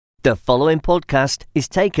The following podcast is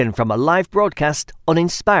taken from a live broadcast on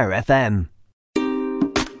Inspire FM.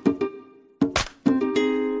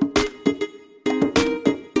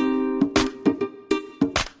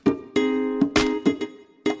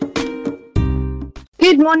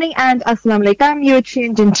 Good morning and Assalamu alaikum. You are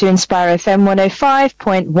tuned into Inspire FM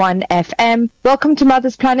 105.1 FM. Welcome to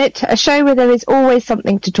Mother's Planet, a show where there is always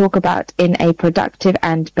something to talk about in a productive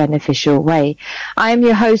and beneficial way. I am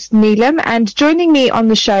your host, Neelam, and joining me on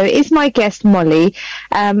the show is my guest, Molly.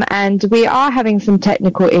 And we are having some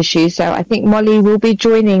technical issues, so I think Molly will be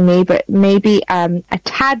joining me, but maybe a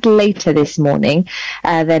tad later this morning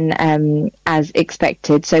than as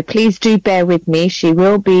expected. So please do bear with me. She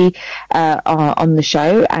will be on the show,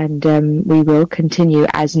 and we will continue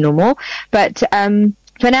as normal, but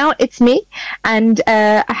for now it's me. And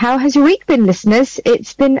how has your week been, listeners?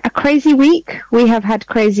 It's been a crazy week. We have had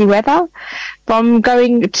crazy weather, from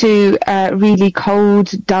going to really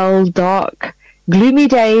cold, dull, dark, gloomy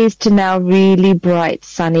days to now really bright,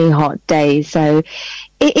 sunny, hot days. So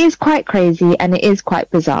it is quite crazy and it is quite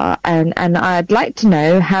bizarre, and I'd like to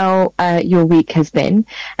know how your week has been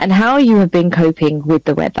and how you have been coping with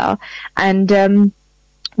the weather, and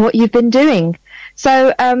what you've been doing.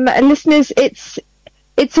 So listeners,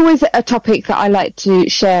 it's always a topic that I like to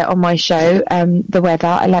share on my show, the weather.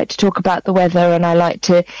 I like to talk about the weather, and I like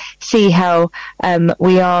to see how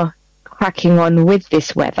we are cracking on with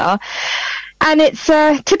this weather. And it's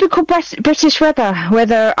typical British weather,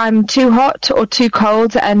 whether I'm too hot or too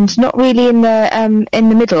cold, and not really in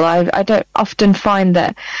the middle. I don't often find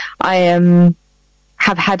that I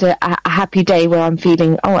have had a happy day where I'm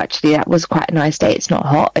feeling, oh, actually, that was quite a nice day. It's not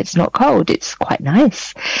hot, it's not cold, it's quite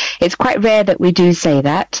nice. It's quite rare that we do say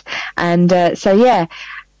that. And so, yeah.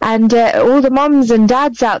 And all the mums and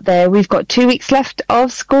dads out there, we've got 2 weeks left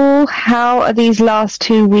of school. How are these last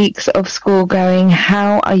 2 weeks of school going?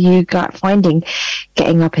 How are you finding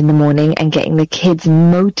getting up in the morning and getting the kids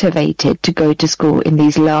motivated to go to school in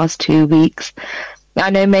these last 2 weeks? I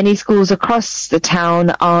know many schools across the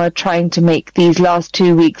town are trying to make these last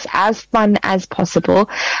 2 weeks as fun as possible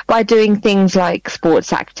by doing things like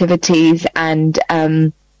sports activities and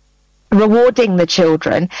rewarding the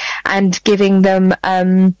children and giving them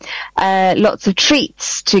lots of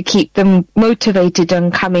treats to keep them motivated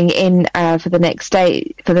on coming in for the next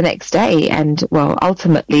day and, well,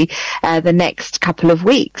 ultimately the next couple of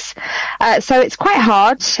weeks. So it's quite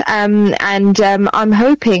hard, and I'm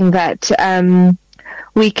hoping that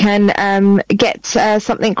we can get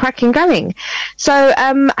something cracking going. So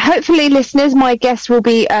hopefully, listeners, my guest will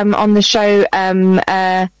be on the show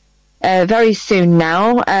very soon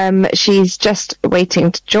now. She's just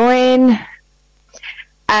waiting to join.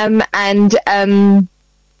 And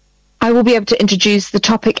I will be able to introduce the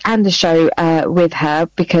topic and the show with her,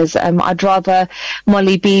 because I'd rather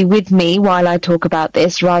Molly be with me while I talk about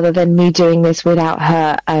this rather than me doing this without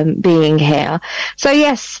her being here. So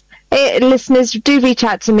yes, listeners, do reach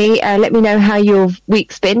out to me. Let me know how your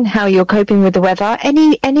week's been, how you're coping with the weather.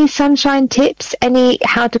 Any sunshine tips, any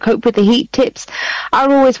how to cope with the heat tips are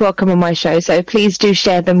always welcome on my show. So please do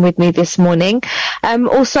share them with me this morning.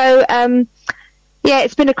 Also, yeah,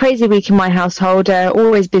 it's been a crazy week in my household.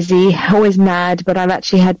 Always busy, always mad, but I've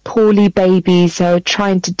actually had poorly babies, so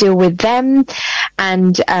trying to deal with them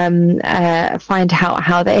and find out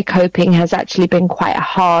how they're coping has actually been quite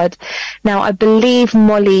hard. Now, I believe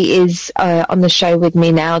Molly is on the show with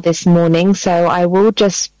me now this morning, so I will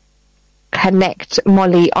just connect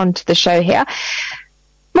Molly onto the show here.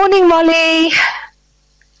 Morning, Molly.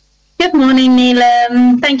 Good morning,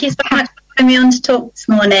 Neelam. Thank you so much for me on to talk this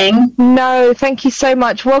morning. No, thank you so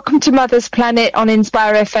much. Welcome to Mother's Planet on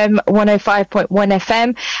Inspire FM 105.1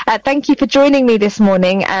 FM. Thank you for joining me this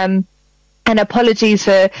morning. And apologies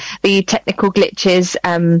for the technical glitches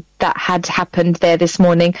that had happened there this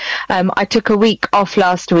morning. I took a week off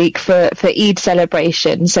last week for Eid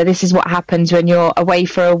celebration. So this is what happens when you're away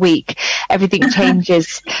for a week. Everything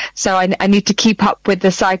changes. So I need to keep up with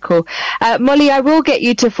the cycle. Molly, I will get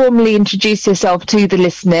you to formally introduce yourself to the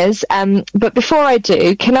listeners. But before I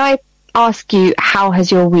do, can I ask you, how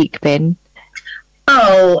has your week been?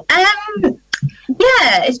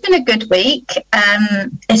 Yeah, it's been a good week.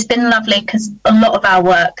 It's been lovely because a lot of our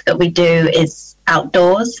work that we do is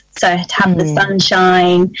outdoors. So to have the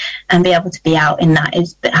sunshine and be able to be out in that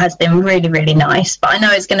has been really, really nice. But I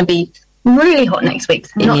know it's going to be really hot next week,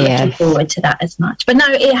 so I'm not looking forward to that as much. But no,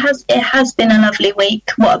 it has been a lovely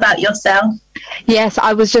week. What about yourself? Yes,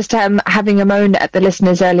 I was just having a moan at the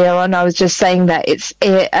listeners earlier on. I was just saying that it's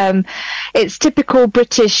typical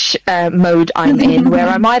British mode I'm in, where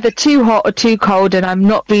I'm either too hot or too cold, and I'm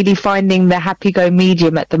not really finding the happy-go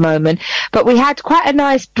medium at the moment. But we had quite a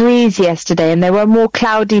nice breeze yesterday, and there were more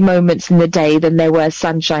cloudy moments in the day than there were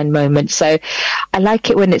sunshine moments. So I like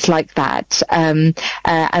it when it's like that. And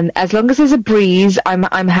as long as there's a breeze,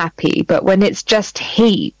 I'm happy. But when it's just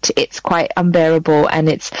heat, it's quite unbearable, and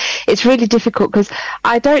it's really difficult, because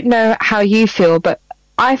I don't know how you feel, but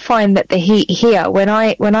I find that the heat here, when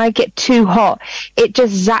I get too hot, it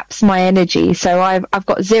just zaps my energy. So I've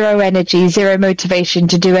got zero energy, zero motivation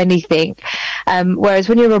to do anything. Whereas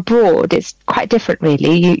when you're abroad, it's quite different,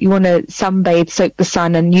 really. You want to sunbathe, soak the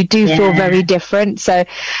sun, and you do feel very different. So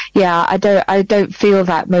yeah, I don't feel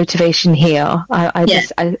that motivation here.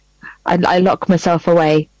 I lock myself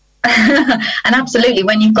away. And absolutely,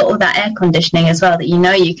 when you've got all that air conditioning as well, that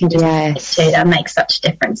you can just to, that makes such a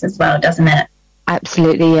difference as well, doesn't it?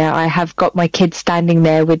 Absolutely, yeah. I have got my kids standing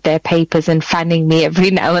there with their papers and fanning me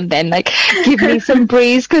every now and then, like, give me some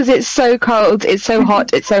breeze, because it's so cold, it's so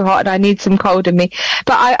hot, and I need some cold in me.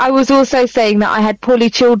 But I was also saying that I had poorly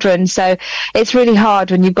children, so it's really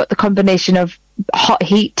hard when you've got the combination of hot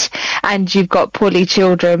heat and you've got poorly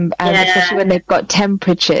children, especially when they've got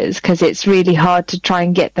temperatures, because it's really hard to try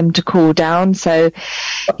and get them to cool down. So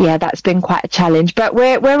yeah, that's been quite a challenge, but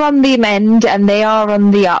we're on the mend, and they are on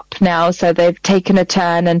the up now, so they've taken a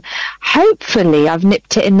turn, and hopefully I've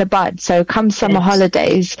nipped it in the bud, so come summer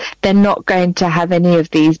holidays they're not going to have any of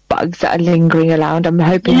these bugs that are lingering around. I'm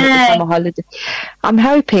hoping that the summer holiday, I'm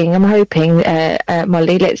hoping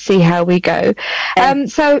Molly, let's see how we go.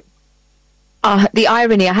 The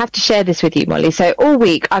irony, I have to share this with you, Molly. So all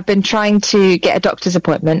week I've been trying to get a doctor's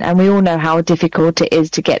appointment, and we all know how difficult it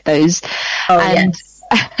is to get those.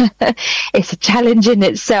 It's a challenge in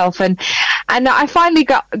itself, and I finally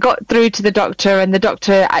got through to the doctor, and the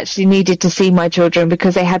doctor actually needed to see my children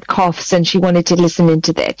because they had coughs, and she wanted to listen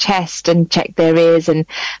into their chest and check their ears and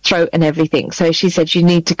throat and everything. So she said, you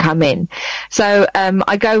need to come in. So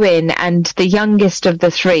I go in, and the youngest of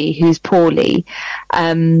the three, who's poorly,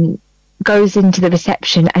 goes into the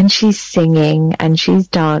reception, and she's singing and she's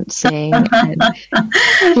dancing and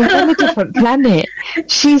she's on a different planet.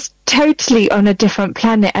 She's totally on a different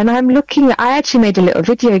planet, and I'm looking. I actually made a little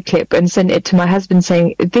video clip and sent it to my husband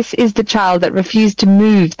saying, this is the child that refused to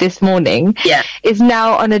move this morning, is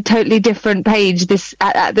now on a totally different page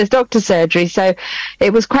at this doctor's surgery. So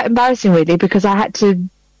it was quite embarrassing, really, because I had to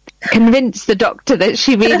convince the doctor that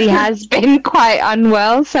she really has been quite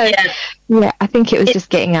unwell. So yeah, I think it was just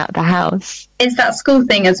getting out of the house. It's that school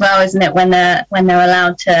thing as well, isn't it? When they're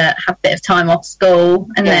allowed to have a bit of time off school,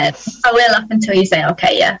 and then will up until you say,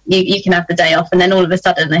 okay, you can have the day off, and then all of a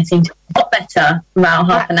sudden they seem to be a lot better about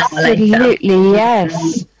half an hour later. Absolutely,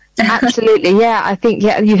 yes. Absolutely, yeah. I think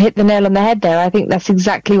you hit the nail on the head there. I think that's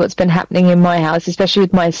exactly what's been happening in my house, especially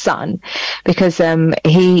with my son, because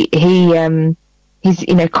he's,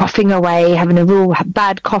 coughing away, having a real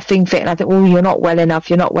bad coughing fit. And I think, you're not well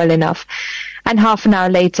enough. And half an hour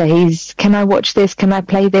later, can I watch this? Can I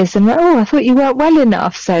play this? And I thought you weren't well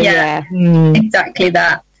enough. So exactly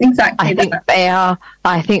that.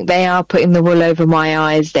 I think they are putting the wool over my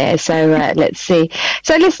eyes there. So let's see.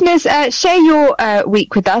 So listeners, share your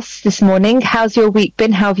week with us this morning. How's your week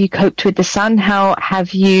been? How have you coped with the sun? How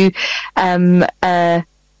have you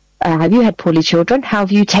have you had poorly children? How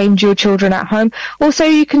have you tamed your children at home? Also,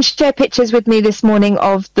 you can share pictures with me this morning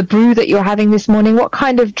of the brew that you're having this morning, what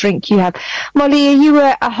kind of drink you have. Molly, are you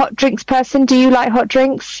a hot drinks person? Do you like hot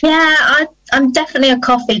drinks? Yeah, I'm definitely a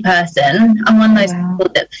coffee person. I'm one of those people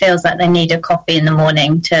that feels like they need a coffee in the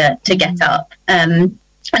morning to get up. And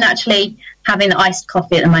actually, having iced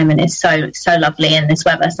coffee at the moment is so lovely in this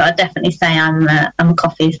weather. So I'd definitely say I'm a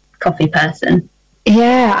coffee person.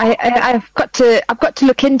 Yeah, I've got to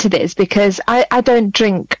look into this, because I don't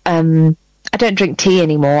drink tea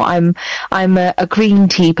anymore. I'm a green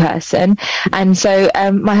tea person, and so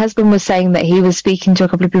my husband was saying that he was speaking to a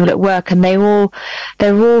couple of people at work, and they're all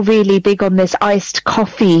really big on this iced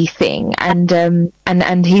coffee thing, and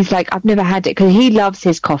he's like, I've never had it, because he loves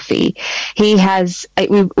his coffee. We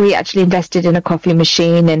actually invested in a coffee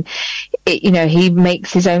machine, and he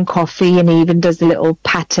makes his own coffee, and he even does the little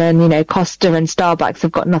pattern. Costa and Starbucks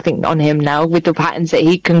have got nothing on him now with the patterns that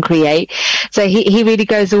he can create. So he really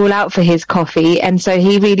goes all out for his coffee, and so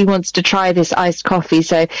he really wants to try this iced coffee.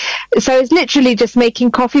 So it's literally just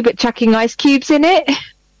making coffee but chucking ice cubes in it.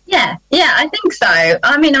 Yeah, I think so.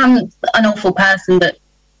 I mean, I'm an awful person that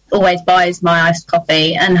always buys my iced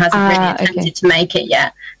coffee and hasn't really attempted to make it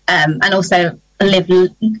yet. And also, live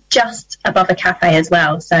just above a cafe as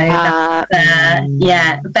well. So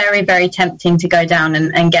very, very tempting to go down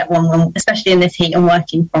and get one, especially in this heat and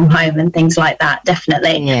working from home and things like that.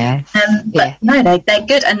 Definitely. No, they're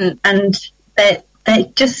good and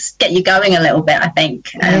they just get you going a little bit, I think,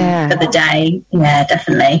 for the day. Yeah,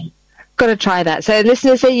 definitely. Got to try that. So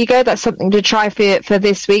listeners, there you go. That's something to try for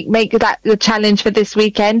this week. Make that the challenge for this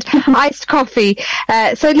weekend. Iced coffee.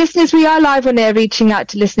 So listeners, we are live on air, reaching out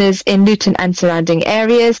to listeners in Luton and surrounding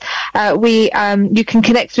areas. You can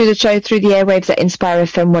connect through the show through the airwaves at Inspire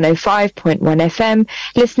FM 105.1 FM.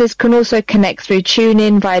 Listeners can also connect through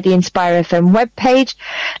TuneIn via the Inspire FM webpage.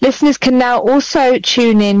 Listeners can now also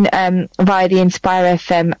tune in via the Inspire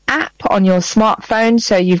FM app on your smartphone,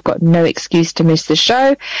 so you've got no excuse to miss the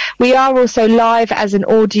show. We are also live as an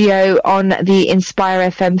audio on the Inspire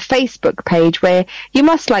FM Facebook page, where you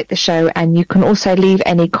must like the show and you can also leave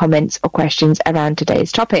any comments or questions around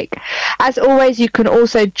today's topic. As always, you can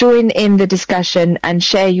also join in the discussion and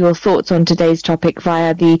share your thoughts on today's topic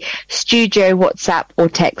via the studio WhatsApp or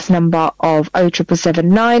text number of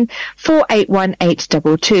 07779 481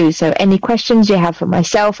 822. So any questions you have for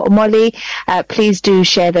myself or Molly, please do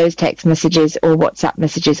share those text messages or WhatsApp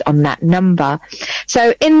messages on that number.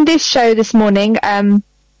 So in this show this morning,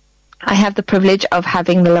 I have the privilege of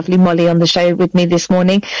having the lovely Molly on the show with me this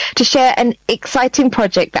morning to share an exciting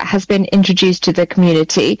project that has been introduced to the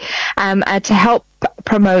community to help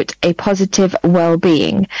promote a positive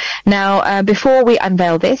well-being. Now, before we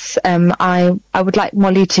unveil this, I would like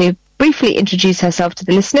Molly to briefly introduce herself to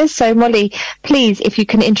the listeners. So Molly, please, if you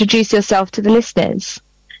can introduce yourself to the listeners.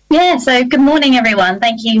 Yeah, so good morning, everyone.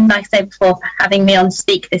 Thank you, like I said before, for having me on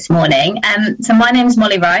Speak this morning. So my name is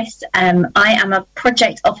Molly Rice. I am a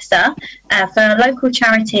project officer for a local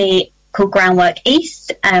charity called Groundwork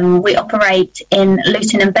East. We operate in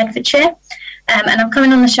Luton and Bedfordshire. And I'm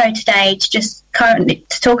coming on the show today to just currently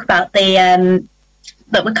to talk about that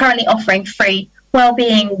we're currently offering free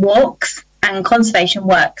wellbeing walks and conservation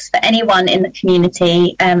works for anyone in the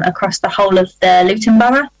community across the whole of the Luton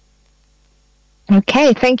Borough.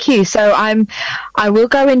 Okay, thank you. So I will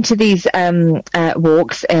go into these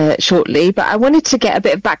walks shortly, but I wanted to get a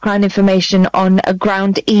bit of background information on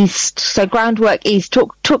Ground East. So Groundwork East,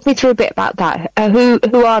 talk me through a bit about that.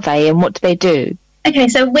 Who are they and what do they do? Okay,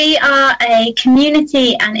 so we are a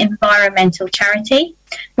community and environmental charity.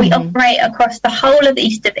 We operate across the whole of the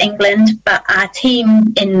east of England, but our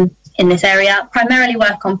team in this area primarily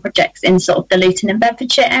work on projects in sort of the Luton and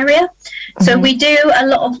Bedfordshire area. So we do a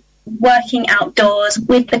lot of working outdoors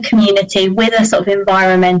with the community with a sort of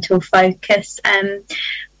environmental focus and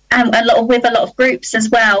with a lot of groups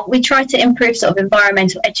as well. We try to improve sort of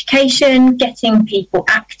environmental education, getting people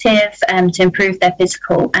active to improve their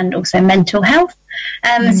physical and also mental health.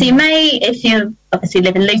 So you may, if you obviously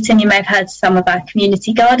live in Luton, you may have heard some of our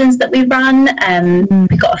community gardens that we run.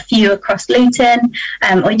 We've got a few across Luton.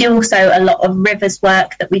 We do also a lot of rivers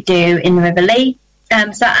work that we do in the River Lee.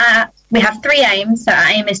 We have three aims. So our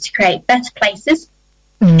aim is to create better places,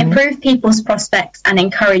 improve people's prospects, and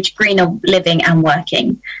encourage greener living and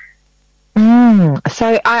working.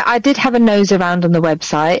 So I did have a nose around on the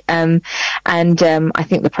website, and I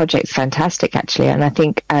think the project's fantastic, actually, and I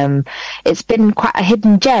think it's been quite a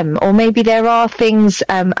hidden gem, or maybe there are things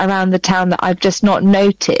around the town that I've just not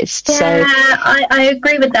noticed. Yeah, I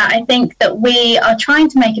agree with that. I think that we are trying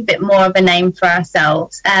to make a bit more of a name for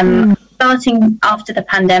ourselves. Starting after the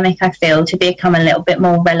pandemic, I feel, to become a little bit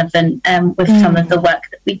more relevant with some of the work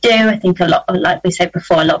that we do. I think a lot, like we said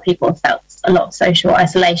before, a lot of people have felt a lot of social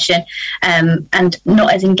isolation and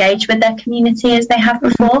not as engaged with their community as they have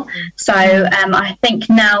before. So I think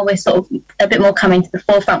now we're sort of a bit more coming to the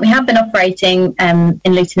forefront. We have been operating in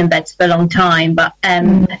Luton and Beds for a long time, but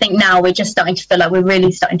I think now we're just starting to feel like we're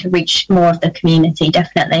really starting to reach more of the community,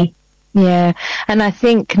 definitely. Yeah, and I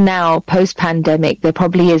think now, post-pandemic, there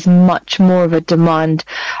probably is much more of a demand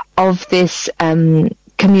of this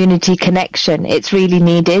community connection. It's really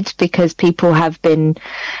needed because people have been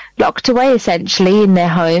locked away, essentially, in their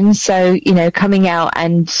homes. So, coming out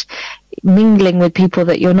and mingling with people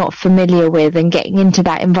that you're not familiar with and getting into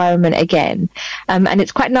that environment again. And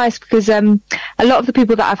it's quite nice because a lot of the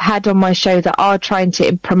people that I've had on my show that are trying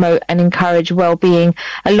to promote and encourage well-being,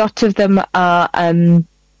 a lot of them are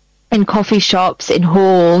in coffee shops, in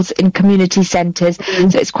halls, in community centres.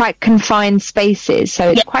 So it's quite confined spaces.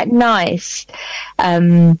 So it's quite nice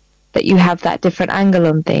that you have that different angle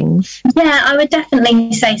on things. Yeah, I would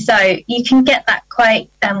definitely say so. You can get that quite,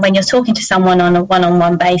 when you're talking to someone on a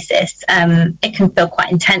one-on-one basis, it can feel quite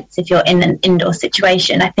intense if you're in an indoor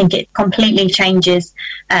situation. I think it completely changes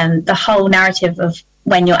the whole narrative of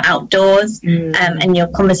when you're outdoors, and your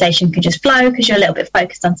conversation could just flow because you're a little bit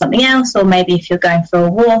focused on something else. Or maybe if you're going for a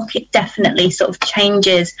walk, it definitely sort of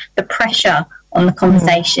changes the pressure on the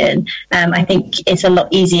conversation. I think it's a lot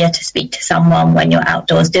easier to speak to someone when you're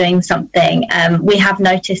outdoors doing something. We have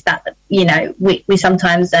noticed that, you know, we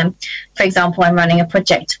sometimes, for example, I'm running a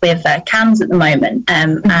project with CAMS at the moment,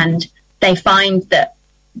 and they find that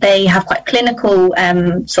they have quite clinical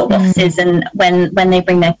sort of offices, and when they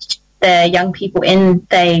bring their young people in,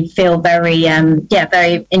 they feel very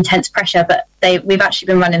very intense pressure. But we've actually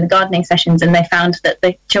been running the gardening sessions, and they found that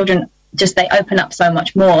the children they open up so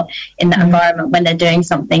much more in that environment when they're doing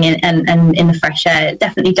something and in the fresh air. It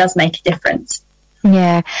definitely does make a difference.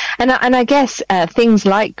 Yeah, and I guess things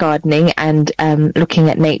like gardening and looking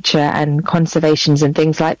at nature and conservations and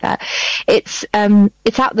things like that, it's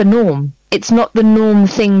out the norm. It's not the norm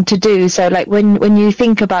thing to do. So like when you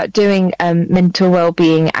think about doing mental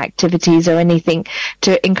well-being activities or anything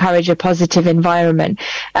to encourage a positive environment,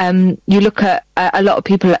 you look at a lot of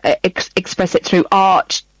people express it through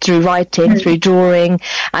art, through writing, through drawing,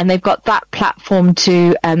 and they've got that platform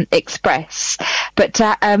to express. But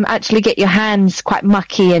to actually get your hands quite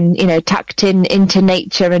mucky and, you know, tucked into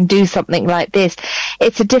nature and do something like this,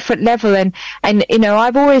 it's a different level. And you know,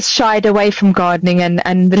 I've always shied away from gardening,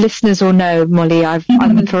 and the listeners will know, Molly,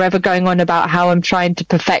 I'm forever going on about how I'm trying to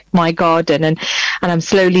perfect my garden, and I'm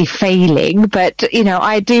slowly failing. But, you know,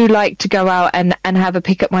 I do like to go out and have a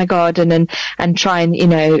pick at my garden and try and, you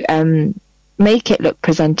know, make it look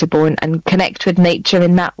presentable and connect with nature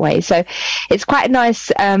in that way. So it's quite a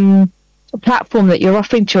nice platform that you're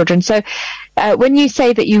offering children. So when you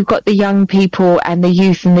say that you've got the young people and the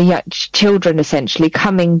youth and the young children essentially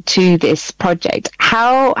coming to this project,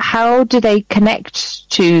 how do they connect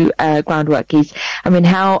to Groundworkies? I mean,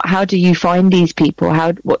 how do you find these people?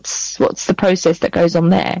 What's the process that goes on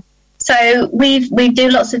there? So we do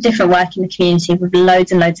lots of different work in the community with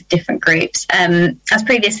loads and loads of different groups. As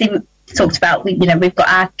previously talked about, we've got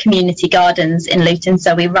our community gardens in Luton.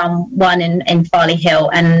 So we run one in Farley Hill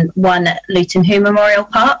and one at Luton Hoo Memorial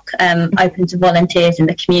Park, open to volunteers in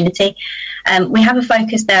the community. We have a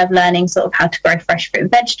focus there of learning sort of how to grow fresh fruit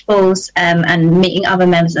and vegetables, and meeting other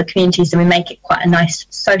members of the community. So we make it quite a nice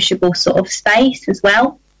sociable sort of space as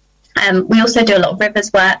well. We also do a lot of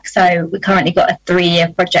rivers work. So we currently got a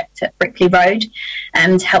 3-year project at Brickley Road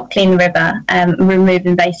to help clean the river and remove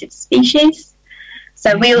invasive species.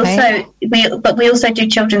 So we also do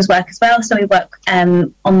children's work as well. So we work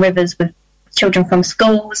on rivers with children from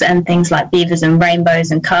schools and things like beavers and rainbows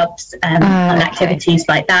and cubs, and activities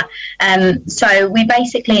like that. So we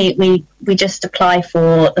basically we just apply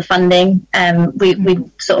for the funding. We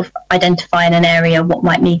sort of identify in an area what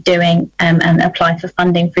might need doing, and apply for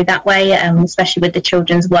funding through that way. Especially with the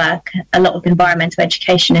children's work, a lot of environmental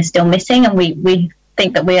education is still missing, and we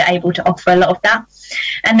think that we're able to offer a lot of that.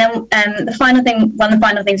 And then one of the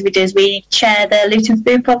final things we do is we chair the Luton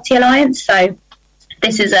Food Poverty Alliance. So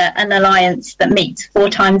this is an alliance that meets 4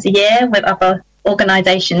 times a year with other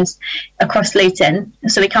organisations across Luton.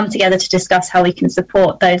 So we come together to discuss how we can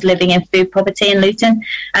support those living in food poverty in Luton.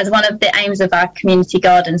 As one of the aims of our community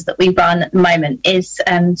gardens that we run at the moment is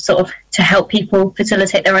sort of to help people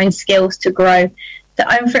facilitate their own skills to grow their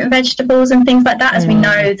own fruit and vegetables and things like that, as we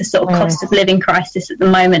know the sort of cost of living crisis at the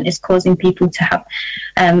moment is causing people to have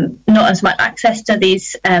not as much access to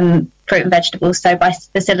these fruit and vegetables. So by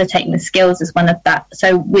facilitating the skills is one of that.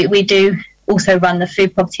 So we do also run the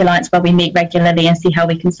Food Poverty Alliance, where we meet regularly and see how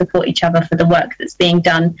we can support each other for the work that's being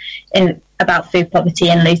done about food poverty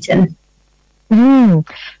in Luton.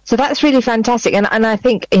 So that's really fantastic, and I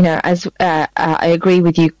think, you know, as I agree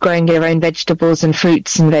with you, growing your own vegetables and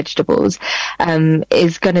fruits and vegetables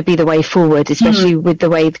is going to be the way forward, especially with the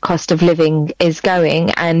way the cost of living is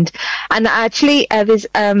going, and actually there's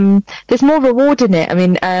more reward in it. I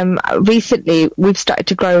mean, recently we've started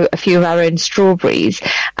to grow a few of our own strawberries,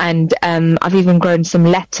 and I've even grown some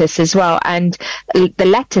lettuce as well, and the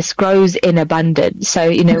lettuce grows in abundance. So,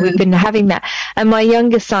 you know, we've been having that, and my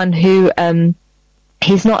youngest son, who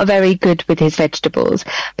he's not very good with his vegetables,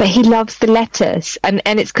 but he loves the lettuce, and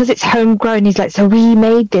it's because it's homegrown. He's like, so we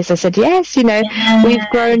made this. I said, yes, you know, we've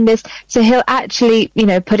grown this. So he'll actually, you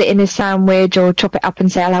know, put it in his sandwich or chop it up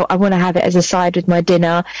and say, I want to have it as a side with my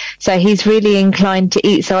dinner. So he's really inclined to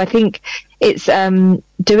eat. So I think it's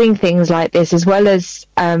doing things like this, as well as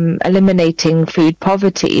eliminating food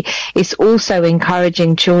poverty, it's also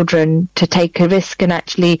encouraging children to take a risk and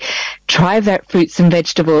actually try fruits and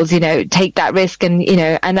vegetables, take that risk, and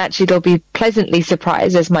and actually they'll be pleasantly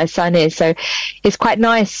surprised, as my son is. So it's quite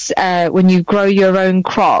nice when you grow your own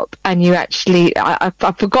crop and you actually,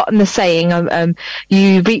 I've forgotten the saying,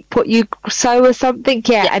 you reap what you sow or something.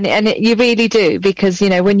 You really do, because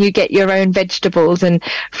when you get your own vegetables and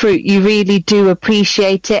fruit, you really do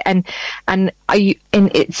appreciate it, and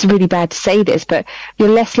it's really bad to say this, but you're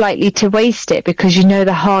less likely to waste it, because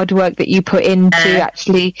the hard work that you put in to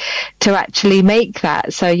actually make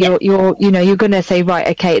that. So you're going to say, right,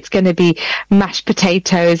 okay, it's going to be mashed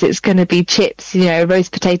potatoes, it's going to be chips,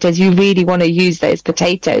 roast potatoes. You really want to use those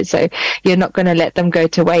potatoes, so you're not going to let them go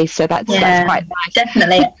to waste. So that's quite nice.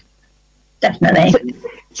 Definitely.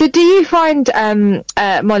 So do you find,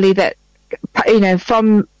 Molly, that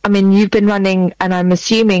you've been running, and I'm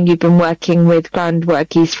assuming you've been working with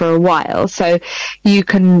Groundworkies for a while, so you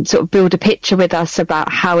can sort of build a picture with us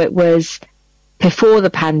about how it was before the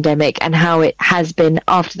pandemic and how it has been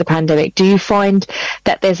after the pandemic. Do you find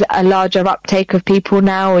that there's a larger uptake of people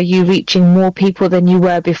now? Are you reaching more people than you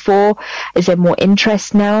were before? Is there more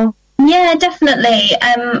interest now? Yeah, definitely.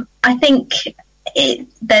 I think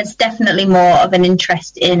there's definitely more of an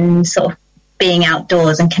interest in sort of being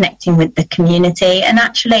outdoors and connecting with the community. And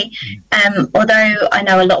actually, although I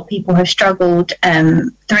know a lot of people have struggled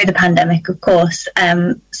through the pandemic, of course,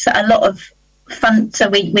 so a lot of fund, so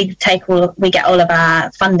we get all of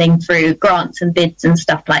our funding through grants and bids and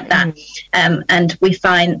stuff like that, and we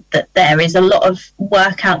find that there is a lot of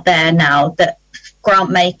work out there now that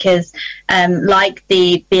grant makers like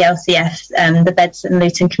the BLCF, the Beds and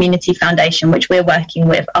Luton Community Foundation, which we're working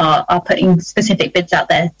with, are putting specific bids out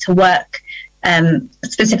there to work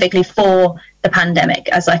specifically for the pandemic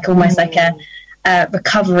as almost like a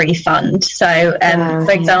recovery fund. So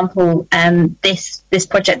for example, this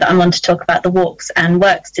project that I'm on to talk about, the Walks and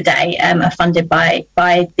Works today, are funded by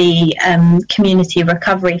the Community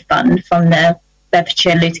Recovery Fund from the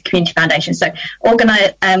Bedfordshire Luton Community Foundation. So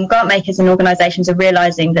grant makers and organisations are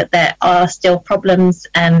realising that there are still problems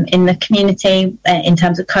in the community in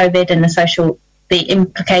terms of COVID and the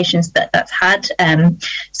implications that's had.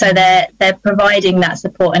 So they're providing that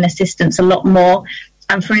support and assistance a lot more.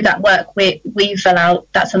 And through that work,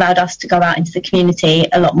 that's allowed us to go out into the community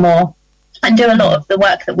a lot more and do a lot of the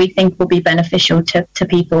work that we think will be beneficial to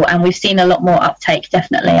people. And we've seen a lot more uptake,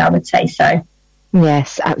 definitely, I would say so.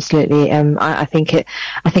 Yes, absolutely. I think a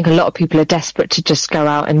lot of people are desperate to just go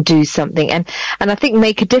out and do something, and I think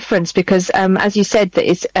make a difference, because as you said, that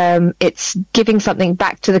it's giving something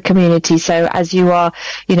back to the community. So as you are,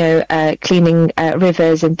 cleaning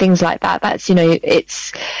rivers and things like that, that's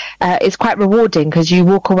it's quite rewarding, because you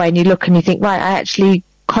walk away and you look and you think, right, I actually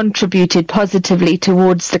contributed positively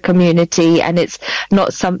towards the community, and it's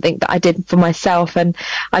not something that I did for myself. And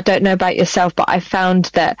I don't know about yourself, but I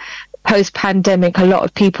found that post-pandemic, a lot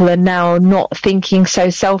of people are now not thinking so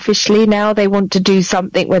selfishly. Now they want to do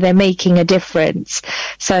something where they're making a difference.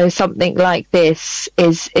 So something like this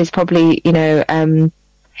is probably, is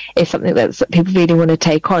something that people really want to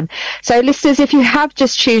take on. So listeners, if you have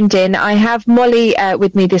just tuned in, I have Molly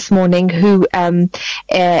with me this morning, who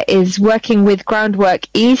is working with Groundwork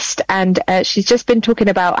East, and she's just been talking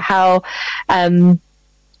about how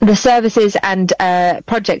the services and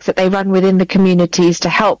projects that they run within the communities to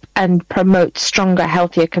help and promote stronger,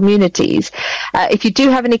 healthier communities. If you do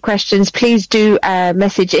have any questions, please do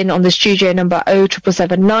message in on the studio number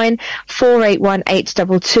 07779 481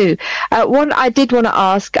 822. One I did want to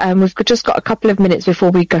ask, we've just got a couple of minutes before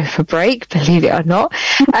we go for break, believe it or not,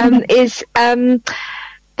 is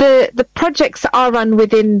the projects that are run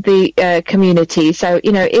within the community. So,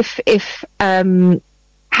 if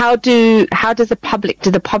how does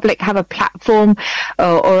the public have a platform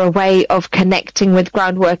or a way of connecting with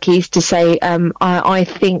Groundwork East to say, I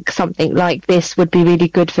think something like this would be really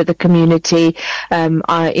good for the community?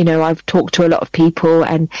 I've talked to a lot of people,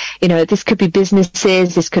 and this could be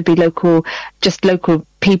businesses, this could be local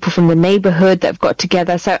people from the neighbourhood that have got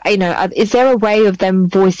together. So is there a way of them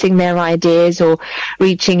voicing their ideas or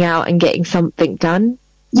reaching out and getting something done?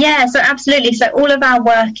 Yeah, so absolutely. So all of our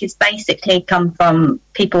work is basically come from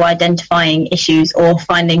people identifying issues or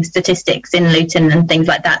finding statistics in Luton and things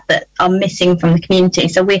like that are missing from the community.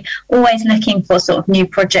 So we're always looking for sort of new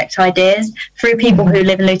project ideas through people who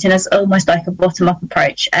live in Luton, as almost like a bottom-up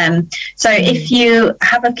approach. So if you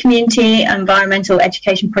have a community environmental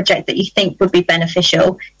education project that you think would be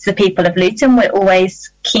beneficial to the people of Luton, we're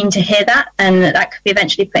always keen to hear that, and that could be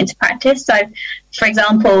eventually put into practice. So, for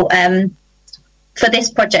example, for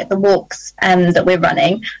this project, the walks that we're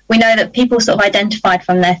running, we know that people sort of identified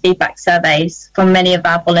from their feedback surveys from many of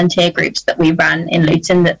our volunteer groups that we ran in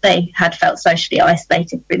Luton that they had felt socially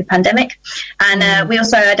isolated through the pandemic. And we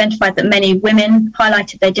also identified that many women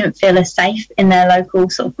highlighted they didn't feel as safe in their local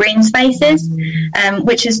sort of green spaces,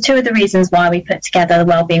 which is two of the reasons why we put together the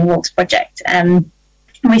Wellbeing Walks project.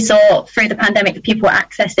 We saw through the pandemic that people were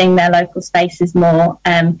accessing their local spaces more.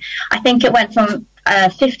 I think it went from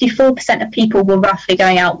 54% of people were roughly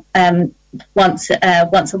going out once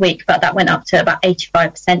a week, but that went up to about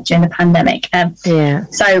 85% during the pandemic.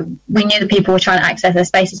 So we knew that people were trying to access their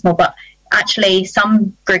spaces more, but actually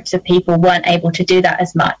some groups of people weren't able to do that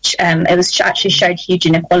as much. It was actually showed huge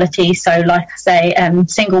inequality. So like I say,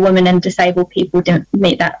 single women and disabled people didn't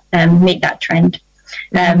meet that trend.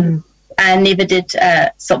 And neither did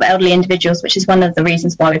sort of elderly individuals, which is one of the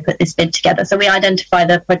reasons why we put this bid together. So we identify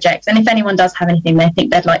the projects, and if anyone does have anything they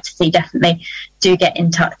think they'd like to see, definitely do get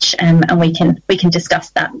in touch, and we can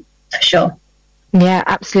discuss that for sure. Yeah,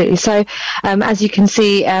 absolutely. So, as you can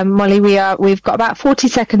see, Molly, we've got about 40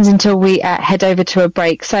 seconds until we head over to a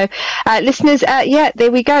break. So, listeners,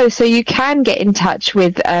 there we go. So you can get in touch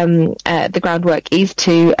with the Groundwork East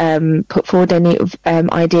to put forward any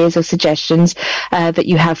ideas or suggestions that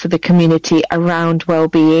you have for the community around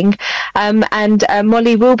wellbeing. And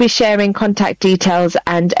Molly will be sharing contact details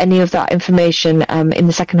and any of that information in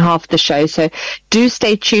the second half of the show. So do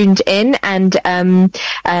stay tuned in and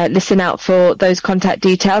listen out for those contact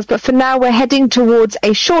details. But for now, we're heading towards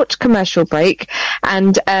a short commercial break.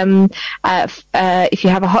 And if you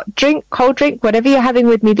have a hot drink, cold drink, whatever you're having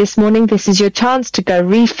with me this morning, this is your chance to go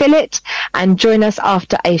refill it and join us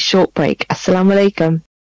after a short break. Assalamu alaikum.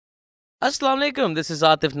 Assalamu alaikum, this is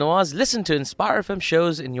Atif Nawaz. Listen to Inspire FM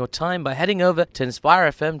shows in your time by heading over to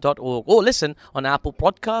inspirefm.org or listen on Apple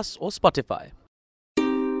Podcasts or Spotify.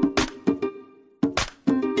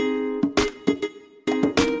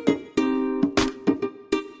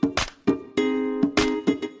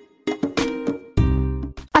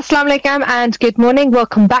 Assalamu alaikum and good morning.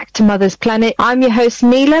 Welcome back to Mother's Planet. I'm your host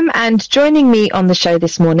Neelam, and joining me on the show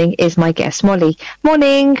this morning is my guest Molly.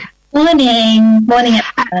 Morning. Morning.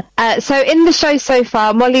 So in the show so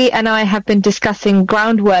far, Molly and I have been discussing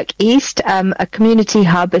Groundwork East, a community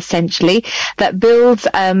hub essentially that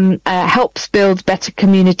helps build better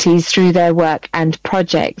communities through their work and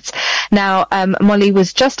projects. Now, Molly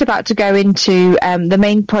was just about to go into the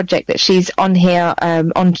main project that she's on here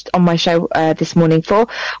on my show this morning for,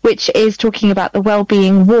 which is talking about the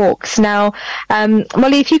Wellbeing Walks. Now,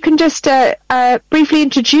 Molly, if you can just briefly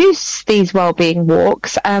introduce these Wellbeing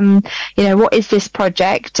Walks. What is this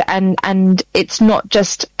project? And it's not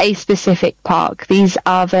just a specific park. These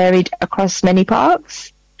are varied across many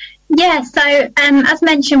parks. Yeah, so as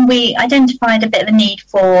mentioned, we identified a bit of a need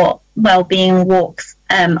for wellbeing walks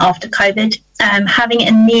after COVID, having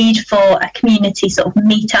a need for a community sort of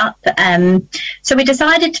meet-up. So we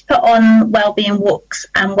decided to put on Wellbeing Walks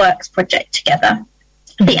and Works project together.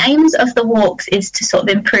 The aims of the walks is to sort of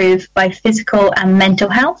improve both physical and mental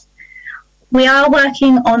health. We are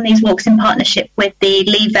working on these walks in partnership with the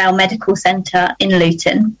Lee Vale Medical Centre in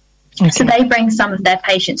Luton. Okay. So they bring some of their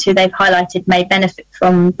patients who they've highlighted may benefit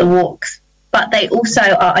from the walks, but they also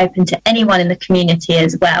are open to anyone in the community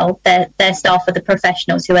as well. Their staff are the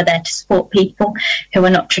professionals who are there to support people who are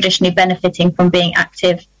not traditionally benefiting from being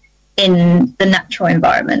active in the natural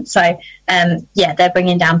environment. So they're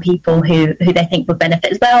bringing down people who they think would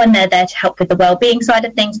benefit as well, and they're there to help with the well-being side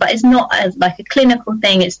of things, but it's not like a clinical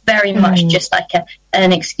thing. It's very much just like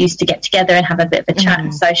an excuse to get together and have a bit of a chat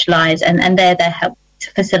and socialise, and they're there help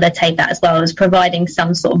to facilitate that, as well as providing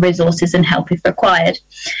some sort of resources and help if required.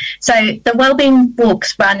 So the Wellbeing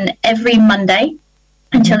Walks run every Monday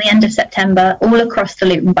until the end of September all across the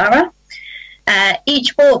Luton Borough.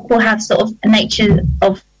 Each walk will have sort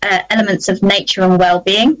of elements of nature and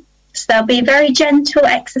well-being. So there'll be very gentle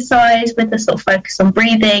exercise with a sort of focus on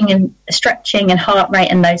breathing and stretching and heart rate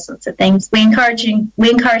and those sorts of things. We encourage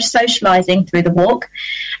socialising through the walk,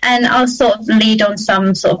 and I'll sort of lead on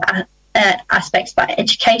some sort of aspects about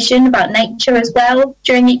education, about nature as well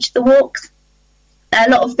during each of the walks. A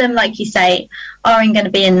lot of them, like you say, are going to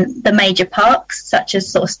be in the major parks, such as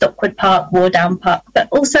sort of Stockwood Park, Wardown Park, but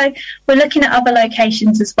also we're looking at other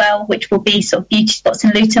locations as well, which will be sort of beauty spots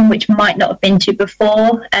in Luton, which might not have been to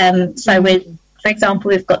before. For example,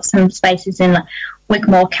 we've got some spaces in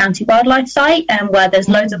Wigmore County Wildlife Site, where there's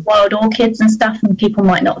loads of wild orchids and stuff, and people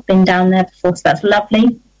might not have been down there before, so that's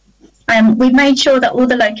lovely. We've made sure that all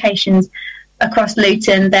the locations across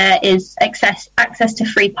Luton, there is access to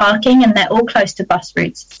free parking, and they're all close to bus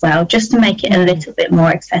routes as well, just to make it a little bit more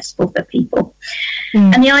accessible for people.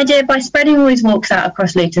 And the idea, by spreading all these walks out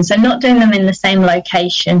across Luton, so not doing them in the same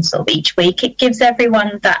location sort of each week, it gives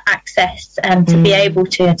everyone that access to be able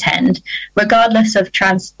to attend, regardless of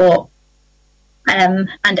transport and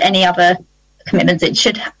any other commitments. It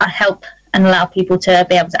should help and allow people to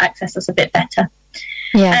be able to access us a bit better.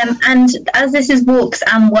 Yeah. And as this is Walks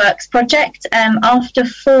and Works project, after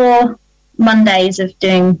 4 Mondays of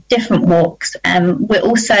doing different walks, we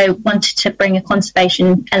also wanted to bring a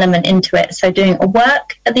conservation element into it, so doing a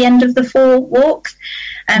work at the end of the 4 walks.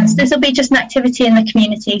 So this will be just an activity in the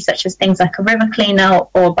community, such as things like a river cleaner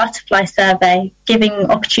or a butterfly survey, giving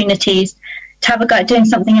opportunities to have a go at doing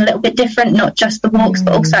something a little bit different, not just the walks,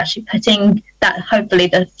 but also actually putting that, hopefully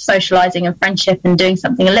the socialising and friendship, and doing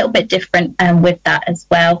something a little bit different with that as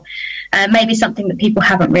well. Maybe something that people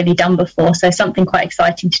haven't really done before, so something quite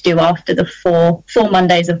exciting to do after the four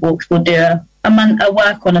Mondays of walks. We'll do a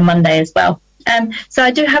work on a Monday as well. So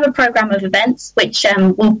I do have a programme of events, which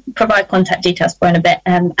we'll provide contact details for in a bit,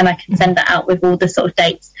 and I can send that out with all the sort of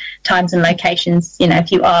dates, times and locations,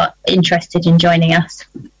 if you are interested in joining us.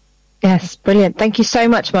 Yes, brilliant. Thank you so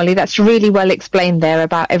much, Molly. That's really well explained there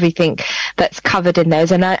about everything that's covered in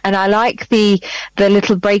those. And I like the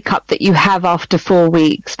little breakup that you have after 4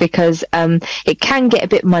 weeks, because it can get a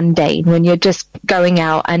bit mundane when you're just going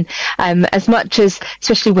out. And as much as,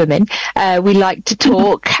 especially women, we like to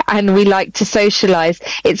talk and we like to socialise,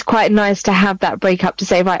 it's quite nice to have that breakup to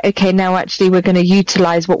say, right, okay, now actually we're going to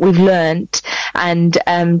utilise what we've learnt and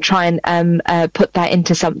try and put that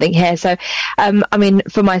into something here. So, I mean,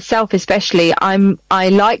 for myself especially, I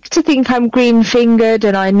like to think I'm green fingered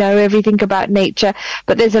and I know everything about nature,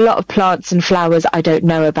 but there's a lot of plants and flowers I don't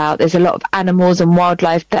know about. There's a lot of animals and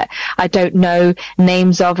wildlife that I don't know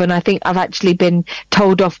names of, and I think I've actually been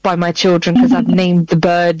told off by my children because I've named the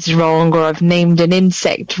birds wrong, or I've named an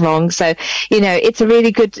insect wrong. So it's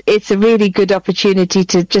a really good opportunity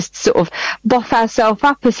to just sort of buff ourselves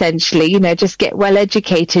up, essentially, just get well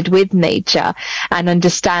educated with nature and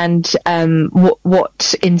understand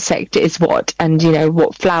what insect is what, and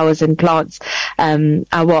what flowers and plants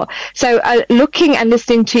are what. So looking and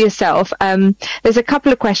listening to yourself, there's a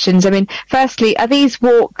couple of questions. I mean, firstly, are these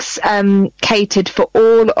walks catered for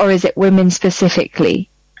all, or is it women specifically?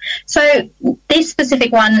 So this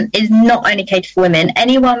specific one is not only catered for women.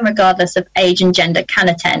 Anyone, regardless of age and gender, can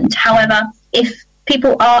attend. However, if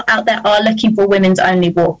people out there are looking for women's only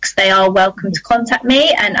walks, they are welcome to contact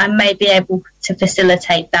me, and I may be able to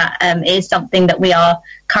facilitate that. It is something that we are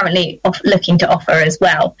currently looking to offer as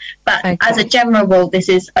well. But as a general rule, this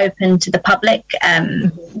is open to the public.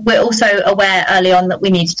 We're also aware early on that we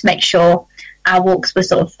needed to make sure our walks were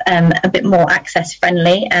sort of a bit more access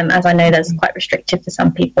friendly, as I know that's quite restrictive for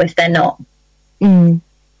some people if they're not.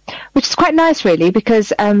 Which is quite nice, really,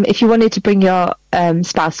 because if you wanted to bring your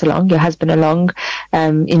spouse along, your husband along,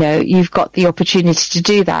 you've got the opportunity to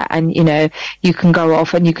do that, and you can go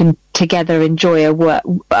off and you can together enjoy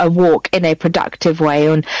a walk in a productive way,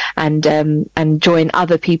 and join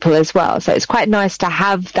other people as well. So it's quite nice to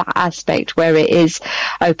have that aspect where it is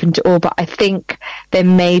open to all. But I think there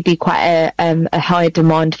may be quite a high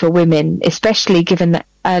demand for women, especially given that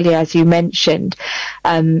earlier, as you mentioned,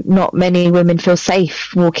 not many women feel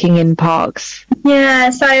safe walking in parks. Yeah,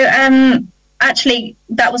 so actually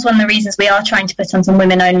that was one of the reasons we are trying to put on some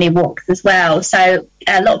women-only walks as well. So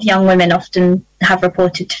a lot of young women often have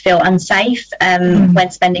reported to feel unsafe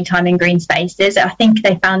when spending time in green spaces. I think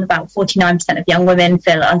they found about 49% of young women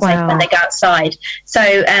feel unsafe when they go outside. So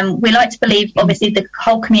we like to believe, obviously, the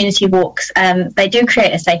whole community walks, they do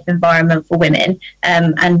create a safe environment for women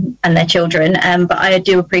and their children. But I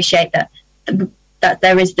do appreciate that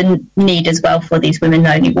there is the need as well for these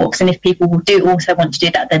women-only walks. And if people do also want to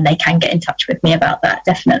do that, then they can get in touch with me about that,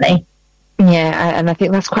 definitely. Yeah, and I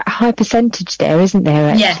think that's quite a high percentage there, isn't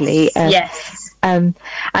there, actually? Yes. And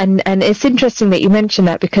it's interesting that you mentioned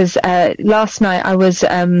that, because last night I was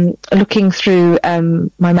looking through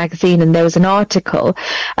my magazine, and there was an article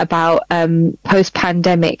about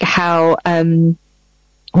post-pandemic, how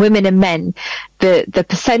women and men, the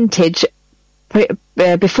percentage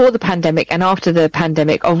before the pandemic and after the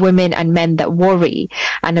pandemic of women and men that worry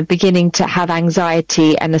and are beginning to have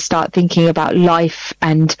anxiety and start thinking about life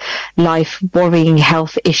and life worrying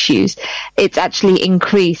health issues, it's actually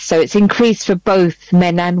increased. So it's increased for both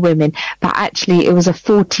men and women, but actually it was a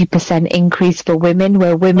 40% increase for women,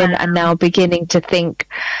 where women are now beginning to think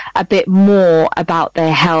a bit more about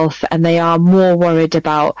their health, and they are more worried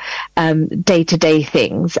about day-to-day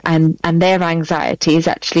things, and their anxiety is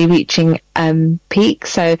actually reaching peak.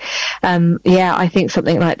 So I think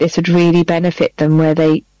something like this would really benefit them, where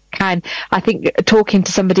they can, I think, talking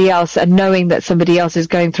to somebody else and knowing that somebody else is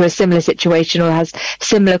going through a similar situation or has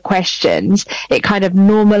similar questions, it kind of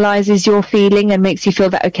normalizes your feeling and makes you feel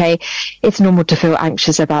that, okay, it's normal to feel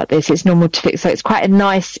anxious about this, it's normal to feel. So it's quite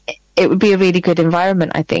it would be a really good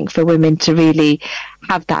environment, I think, for women to really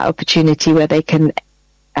have that opportunity where they can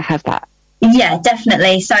have that. Yeah,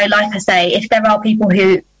 definitely. So like I say, if there are people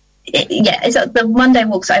who, the Monday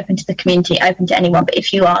walks are open to the community, open to anyone, but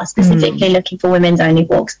if you are specifically looking for women's only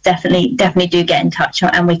walks, definitely do get in touch,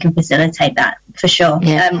 and we can facilitate that for sure.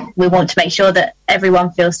 We want to make sure that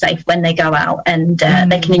everyone feels safe when they go out, and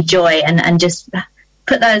they can enjoy and just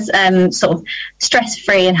put those sort of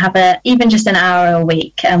stress-free and have even just an hour a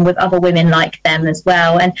week with other women like them as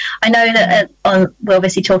well. And I know that we're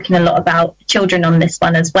obviously talking a lot about children on this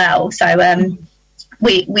one as well, so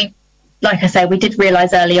we like I say, we did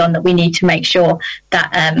realise early on that we need to make sure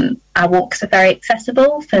that our walks are very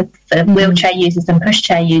accessible for wheelchair users and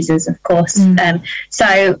pushchair users, of course.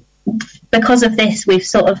 So because of this, we've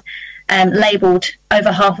sort of labelled over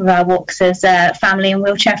half of our walks as family and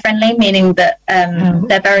wheelchair friendly, meaning that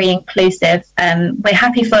they're very inclusive. We're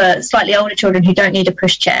happy for slightly older children who don't need a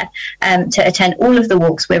pushchair to attend all of the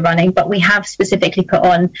walks we're running, but we have specifically put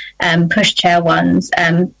on pushchair ones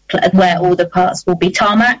where all the parts will be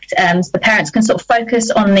tarmacked, so the parents can sort of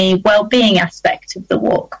focus on the well-being aspect of the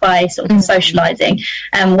walk by sort of socialising,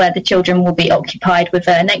 where the children will be occupied with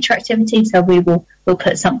nature activity. So we'll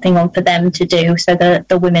put something on for them to do, so that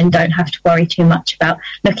the women don't have to worry too much about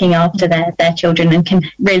looking after their children, and can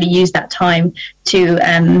really use that time to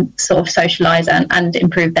sort of socialise and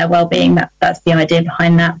improve their well-being. That's the idea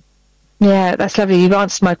behind that. Yeah, that's lovely. You've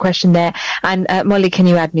answered my question there. And Molly, can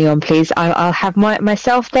you add me on, please? I'll have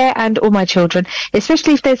myself there and all my children,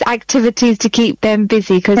 especially if there's activities to keep them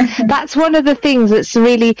busy, because that's one of the things that's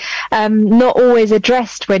really not always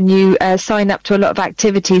addressed when you sign up to a lot of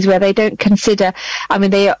activities, where they don't consider, I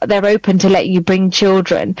mean, they're open to let you bring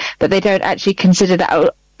children, but they don't actually consider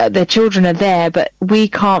that the children are there, but we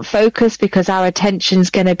can't focus because our attention's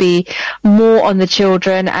going to be more on the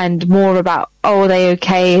children and more about, oh, are they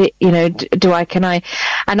okay? You know, can I?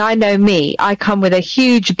 And I know me, I come with a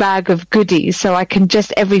huge bag of goodies, so I can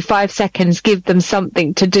just every 5 seconds give them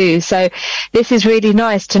something to do. So this is really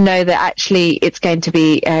nice to know that actually it's going to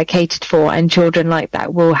be catered for, and children like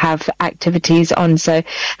that will have activities on. So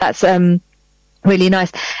that's really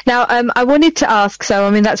nice. Now, I wanted to ask, so I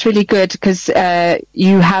mean, that's really good, because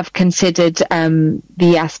you have considered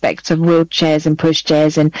the aspects of wheelchairs and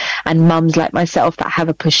pushchairs, and mums like myself that have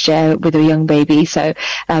a pushchair with a young baby. So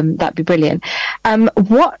that'd be brilliant.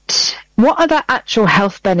 What are the actual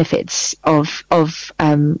health benefits of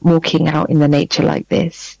walking out in the nature like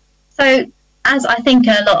this? So, as I think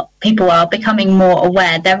a lot of people are becoming more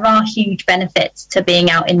aware, there are huge benefits to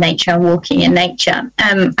being out in nature and walking in nature.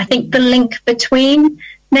 I think the link between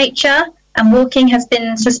nature and walking has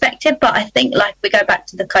been suspected, but I think, like, we go back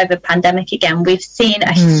to the COVID pandemic again, we've seen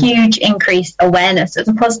a huge increased awareness of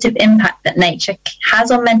the positive impact that nature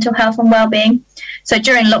has on mental health and well-being. So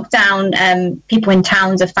during lockdown, people in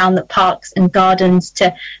towns have found that parks and gardens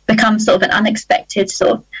to become sort of an unexpected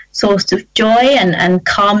sort of source of joy and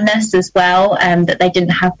calmness as well, that they didn't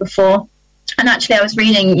have before. And actually, I was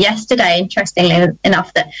reading yesterday, interestingly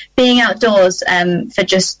enough, that being outdoors for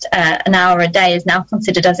just an hour a day is now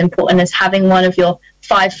considered as important as having one of your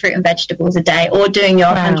 5 fruit and vegetables a day, or doing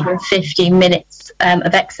your 150 minutes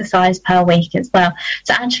of exercise per week as well.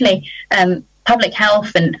 So actually, public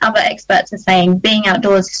health and other experts are saying being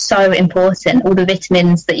outdoors is so important. All the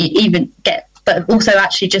vitamins that you even get, but also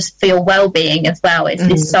actually just for your well-being as well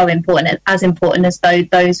is so important, as important as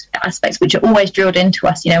those aspects which are always drilled into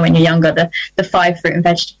us, you know, when you're younger, the 5 fruit and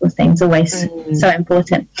vegetable things always so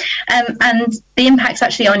important. And the impacts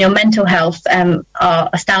actually on your mental health are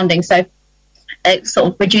astounding. So it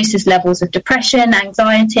sort of reduces levels of depression,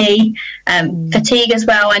 anxiety, fatigue as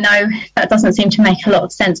well. I know that doesn't seem to make a lot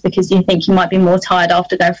of sense, because you think you might be more tired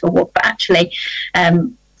after going for a walk, but actually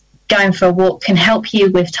going for a walk can help you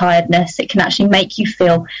with tiredness. It can actually make you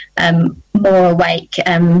feel more awake,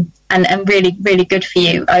 and really, really good for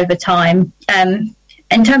you over time.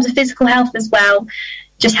 in terms of physical health as well,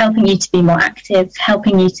 just helping you to be more active,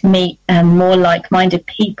 helping you to meet more like-minded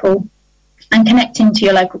people, and connecting to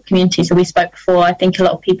your local community. So we spoke before, I think a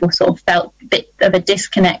lot of people sort of felt a bit of a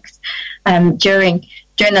disconnect during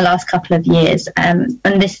the last couple of years. And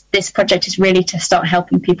this project is really to start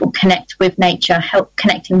helping people connect with nature, help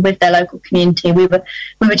connecting with their local community. We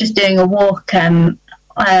were just doing a walk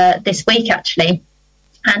this week, actually,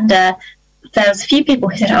 and there was a few people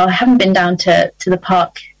who said, I haven't been down to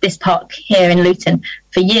this park here in Luton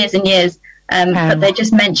for years and years. But they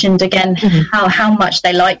just mentioned again how much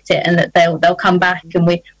they liked it, and that they'll come back. And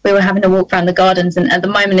we were having a walk around the gardens, and at the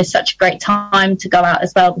moment is such a great time to go out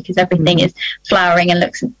as well, because everything is flowering and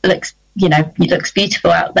looks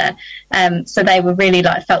beautiful out there. So they were really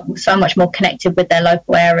felt so much more connected with their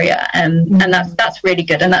local area, and that's really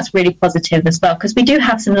good, and that's really positive as well, because we do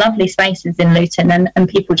have some lovely spaces in Luton, and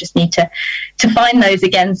people just need to find those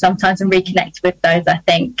again sometimes and reconnect with those, I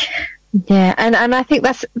think. Yeah, and I think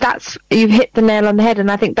that's you've hit the nail on the head,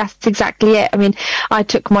 and I think that's exactly it. I mean, I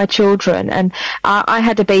took my children, and I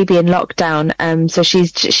had a baby in lockdown, so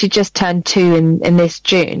she just turned 2 in this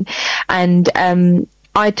June, and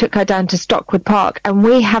I took her down to Stockwood Park, and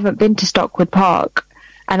we haven't been to Stockwood Park.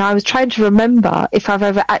 And I was trying to remember if I've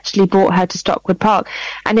ever actually brought her to Stockwood Park,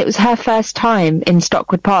 and it was her first time in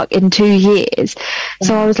Stockwood Park in 2 years.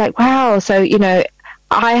 So I was like, wow. So,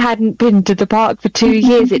 I hadn't been to the park for 2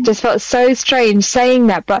 years. It just felt so strange saying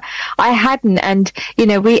that, but I hadn't. And,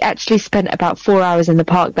 we actually spent about 4 hours in the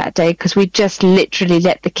park that day, because we just literally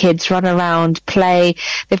let the kids run around, play.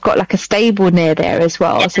 They've got like a stable near there as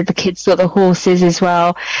well. So the kids got the horses as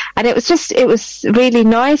well. And it was really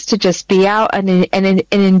nice to just be out and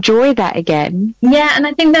enjoy that again. Yeah. And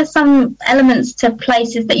I think there's some elements to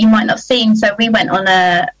places that you might not have seen. So we went on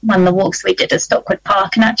one of the walks we did at Stockwood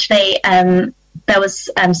Park, and actually, there was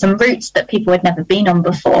some routes that people had never been on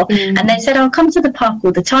before, and they said, I'll come to the park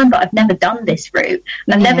all the time, but I've never done this route,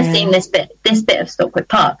 and I've never seen this bit of Stockwood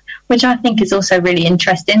Park, which I think is also really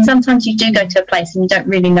interesting. Sometimes you do go to a place and you don't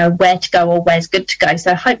really know where to go or where's good to go,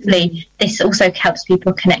 so hopefully this also helps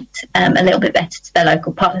people connect a little bit better to their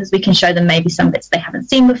local park, as we can show them maybe some bits they haven't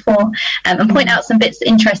seen before, and point out some bits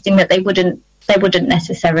interesting that they wouldn't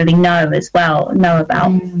necessarily know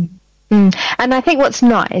about. And I think what's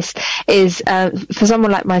nice is for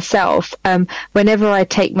someone like myself, whenever I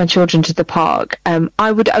take my children to the park,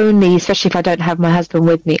 I would only, especially if I don't have my husband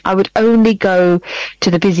with me, I would only go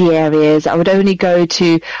to the busy areas. I would only go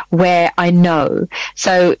to where I know.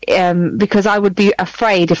 So because I would be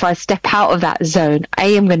afraid if I step out of that zone, I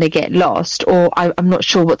am going to get lost, or I'm not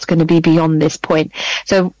sure what's going to be beyond this point.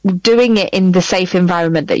 So doing it in the safe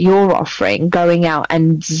environment that you're offering, going out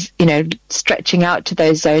and stretching out to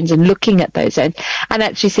those zones and looking at those zones and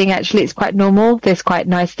actually seeing it's quite normal, there's quite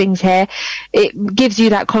nice things here, it gives you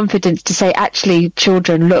that confidence to say, actually,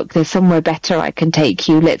 children, look, there's somewhere better I can take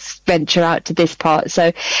you, let's venture out to this part.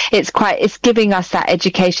 So it's giving us that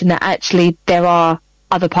education that actually there are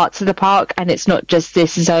other parts of the park, and it's not just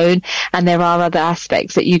this zone, and there are other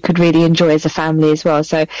aspects that you could really enjoy as a family as well.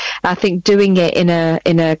 So I think doing it in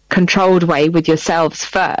a controlled way with yourselves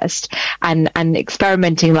first, and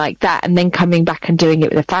experimenting like that, and then coming back and doing it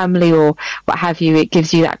with a family or what have you, it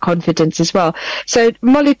gives you that confidence as well. So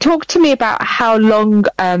Molly, talk to me about how long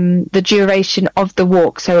the duration of the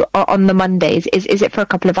walk. So on the Mondays, is it for a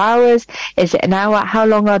couple of hours? Is it an hour? How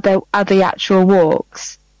long are the actual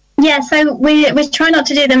walks? Yeah, so we try not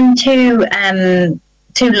to do them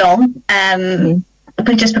too long,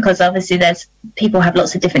 but just because obviously people have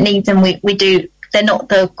lots of different needs, and they're not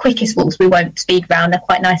the quickest walks. We won't speed round. They're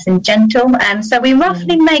quite nice and gentle. So we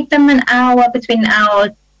roughly make them between an hour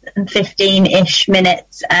and 15-ish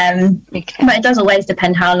minutes. But it does always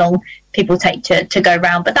depend how long people take to go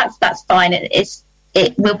round. But that's fine.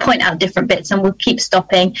 We'll point out different bits, and we'll keep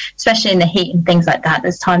stopping, especially in the heat and things like that.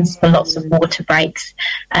 There's times for lots of water breaks,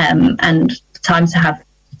 and times to have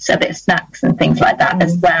a bit of snacks and things like that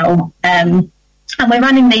as well. And we're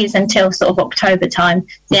running these until sort of October time,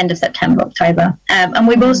 the end of September, October. And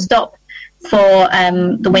we will stop for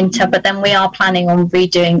the winter, but then we are planning on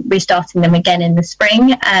restarting them again in the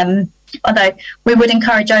spring. Although we would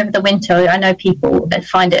encourage over the winter, I know people that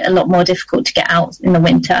find it a lot more difficult to get out in the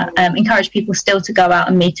winter, encourage people still to go out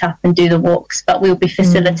and meet up and do the walks, but we'll be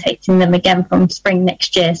facilitating them again from spring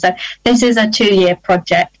next year. So this is a 2-year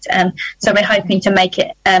project, so we're hoping to make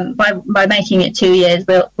it, by making it 2 years,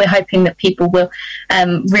 we're hoping that people will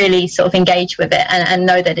really sort of engage with it and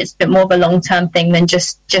know that it's a bit more of a long-term thing than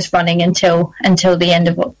just running until the end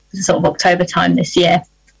of sort of October time this year.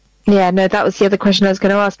 Yeah, no, that was the other question I was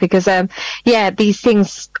going to ask, because, these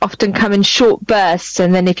things often come in short bursts,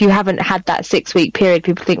 and then if you haven't had that 6-week period,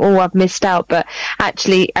 people think, oh, I've missed out. But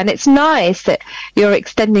actually, and it's nice that you're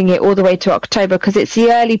extending it all the way to October, because it's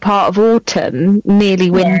the early part of autumn,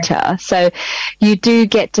 nearly winter. Yeah. So you do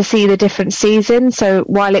get to see the different seasons. So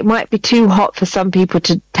while it might be too hot for some people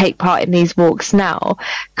to take part in these walks now,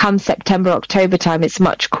 come September, October time, it's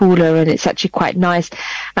much cooler, and it's actually quite nice.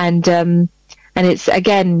 And it's,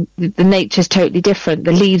 again, the nature's totally different.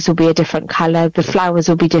 The leaves will be a different colour. The flowers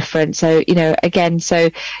will be different. So, so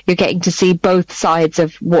you're getting to see both sides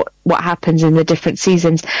of what happens in the different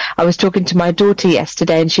seasons. I was talking to my daughter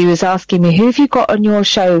yesterday, and she was asking me, who have you got on your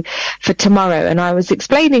show for tomorrow? And I was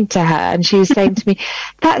explaining to her, and she was saying to me,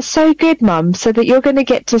 that's so good, Mum, so that you're going to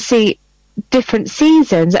get to see different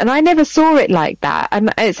seasons. And I never saw it like that.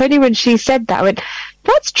 And it's only when she said that I went,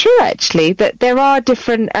 that's true, actually, that there are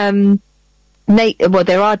different...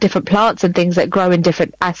 there are different plants and things that grow in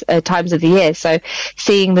different times of the year. So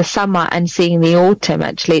seeing the summer and seeing the autumn,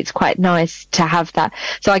 actually, it's quite nice to have that.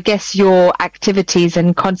 So I guess your activities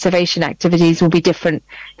and conservation activities will be different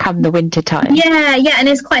come the winter time. Yeah, and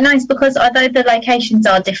it's quite nice, because although the locations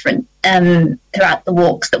are different throughout the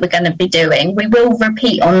walks that we're going to be doing, we will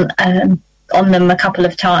repeat on them a couple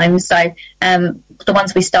of times. So the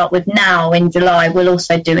ones we start with now in July we'll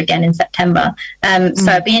also do again in September.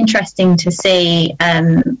 So it'd be interesting to see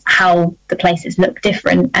how the places look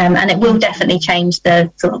different, and it will definitely change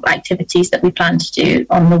the sort of activities that we plan to do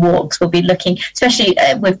on the walks. We'll be looking, especially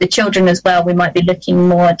with the children as well, we might be looking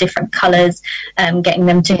more at different colours, getting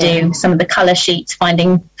them to do some of the colour sheets,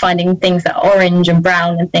 finding things that are orange and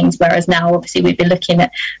brown and things, whereas now obviously we'd be looking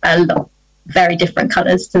at a lot very different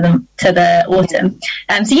colours to the autumn.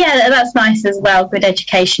 So that's nice as well. Good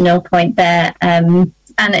educational point there. And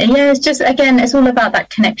it's just, again, it's all about that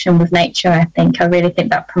connection with nature. I really think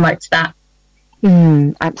that promotes that.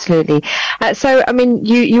 Absolutely. So I mean,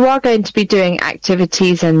 you are going to be doing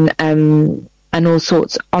activities and all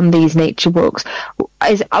sorts on these nature walks.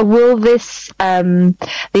 Will this, the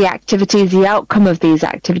activities, the outcome of these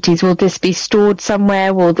activities, will this be stored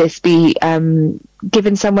somewhere? Will this be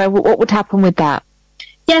given somewhere? What would happen with that?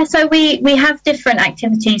 Yeah, so we have different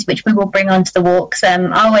activities which we will bring onto the walks.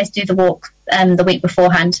 I always do the walk the week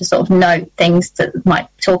beforehand to sort of note things that we might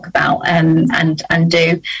talk about and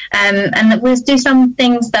do. And we'll do some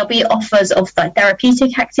things. There'll be offers of like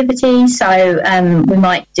therapeutic activities. So we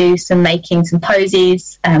might do making some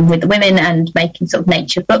posies with the women and making sort of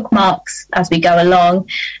nature bookmarks as we go along,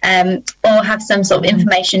 or have some sort of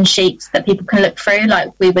information sheets that people can look through,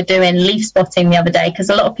 like we were doing leaf spotting the other day, because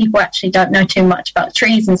a lot of people actually don't know too much about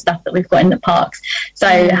trees and stuff that we've got in the parks. So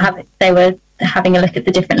they were having a look at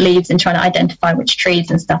the different leaves and trying to identify which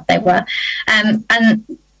trees and stuff they were.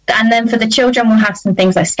 And then for the children, we'll have some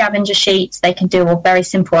things like scavenger sheets. They can do all very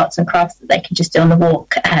simple arts and crafts that they can just do on the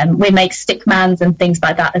walk. We make stickmans and things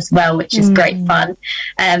like that as well, which is great fun.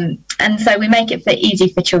 And so we make it easy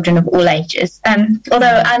for children of all ages.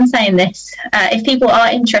 Although I'm saying this, if people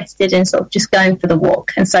are interested in sort of just going for the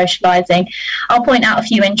walk and socialising, I'll point out a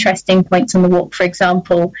few interesting points on the walk. For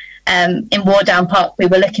example, in Wardown Park, we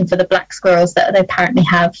were looking for the black squirrels that they apparently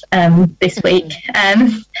have this week.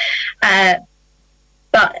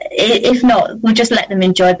 But if not, we'll just let them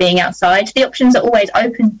enjoy being outside. The options are always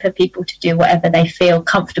open for people to do whatever they feel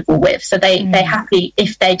comfortable with. So they're happy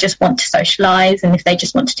if they just want to socialise, and if they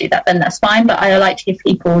just want to do that, then that's fine. But I like to give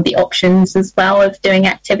people the options as well of doing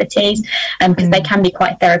activities, because they can be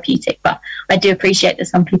quite therapeutic. But I do appreciate that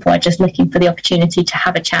some people are just looking for the opportunity to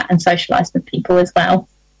have a chat and socialise with people as well.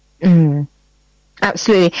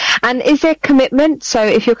 Absolutely. And is there commitment? So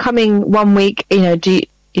if you're coming one week, do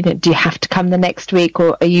you have to come the next week,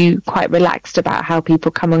 or are you quite relaxed about how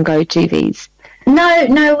people come and go to these?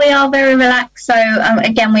 No, we are very relaxed. So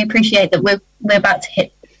again, we appreciate that we're about to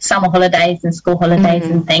hit summer holidays and school holidays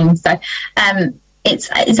and things. So it's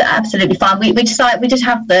absolutely fine. We just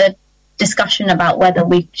have the discussion about whether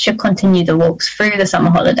we should continue the walks through the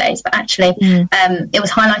summer holidays, but actually it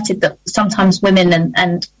was highlighted that sometimes women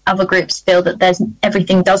and other groups feel that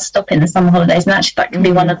everything does stop in the summer holidays, and actually that can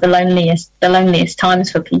be one of the loneliest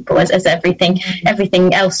times for people, as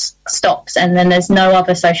everything else stops, and then there's no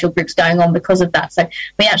other social groups going on because of that. So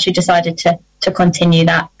we actually decided to continue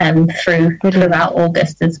that throughout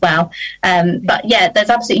August as well. But yeah, there's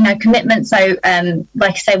absolutely no commitment. So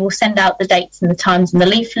like I say, we'll send out the dates and the times and the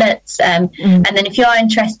leaflets, and then if you are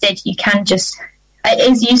interested, you can just,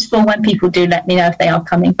 it is useful when people do let me know if they are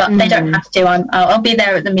coming, but they don't have to. I'll be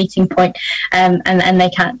there at the meeting point,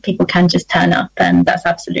 and people can just turn up, and that's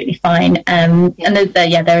absolutely fine. And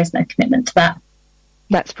there is no commitment to that.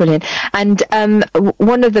 That's brilliant. And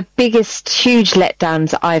one of the biggest, huge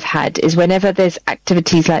letdowns I've had is whenever there's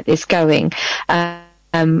activities like this going,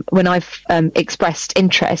 when I've expressed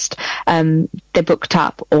interest, they're booked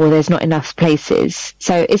up or there's not enough places.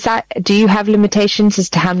 So do you have limitations as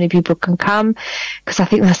to how many people can come? Because I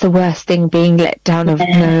think that's the worst thing, being let down of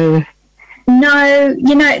no. No,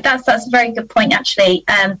 that's a very good point, actually.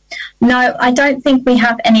 No, I don't think we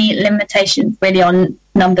have any limitations really on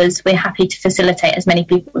numbers. We're happy to facilitate as many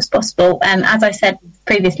people as possible. As I said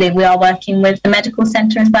previously, we are working with the medical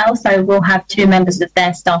centre as well, so we'll have 2 members of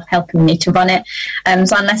their staff helping me to run it.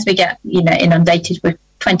 So unless we get, inundated with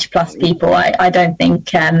 20 plus people, I don't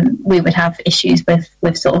think we would have issues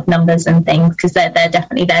with sort of numbers and things, because they're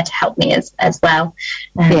definitely there to help me as well.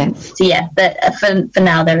 Yes. So yeah, but for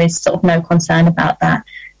now there is sort of no concern about that.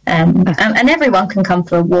 And everyone can come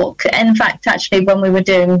for a walk. In fact, actually, when we were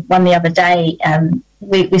doing one the other day,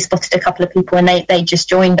 we spotted a couple of people and they just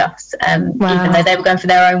joined us. Wow. Even though they were going for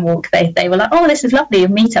their own walk, they were like, "Oh, this is lovely, a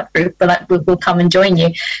meetup group. We're like, we'll come and join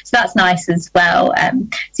you." So that's nice as well.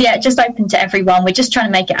 So yeah, just open to everyone. We're just trying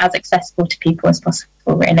to make it as accessible to people as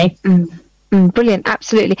possible, really. Brilliant,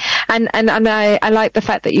 absolutely. And I like the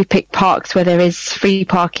fact that you picked parks where there is free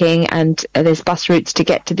parking and there's bus routes to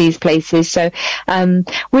get to these places. So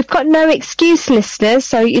we've got no excuse, listeners.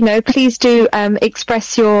 So, please do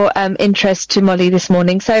express your interest to Molly this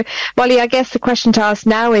morning. So, Molly, I guess the question to ask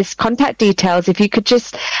now is contact details. If you could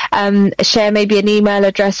just share maybe an email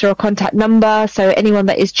address or a contact number. So anyone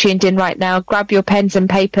that is tuned in right now, grab your pens and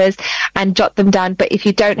papers and jot them down. But if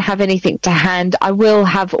you don't have anything to hand, I will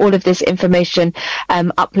have all of this information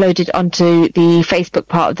uploaded onto the Facebook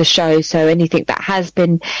part of the show, so anything that has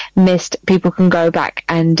been missed, people can go back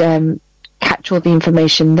and catch all the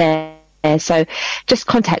information there. So just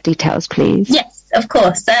contact details, please. Yes, of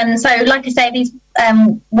course. So like I say, these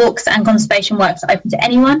walks and conservation works are open to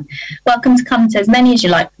anyone. Welcome to come to as many as you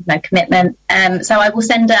like with no commitment. So I will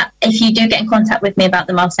send out, if you do get in contact with me about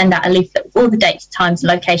them, I'll send out a leaflet with all the dates, times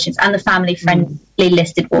and locations and the family friendly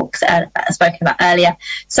listed walks I spoken about earlier.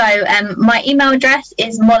 So my email address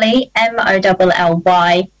is Molly,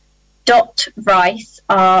 MOLLY .rice,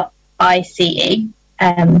 RICE,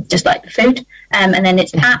 just like the food. And then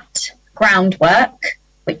it's at Groundwork,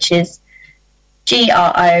 which is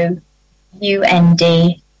GROUNDWORK,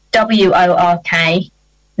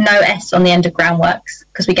 no S on the end of Groundworks,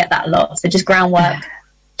 because we get that a lot. So just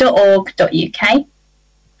groundwork.org.uk.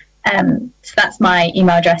 So that's my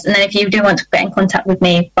email address. And then if you do want to get in contact with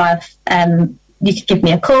me you could give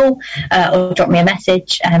me a call or drop me a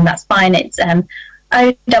message, and that's fine. It's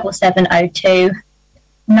 07702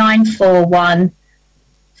 941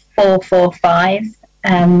 445.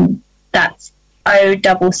 That's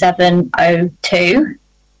 07702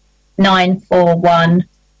 941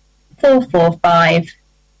 445.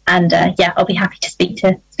 And I'll be happy to speak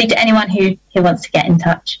to anyone who wants to get in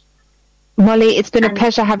touch. Molly, it's been a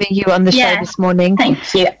pleasure having you on the show this morning.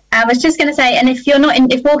 Thank you. I was just going to say, and if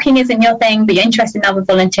walking isn't your thing, but you're interested in other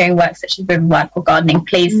volunteering work such as river work or gardening,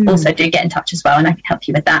 please also do get in touch as well, and I can help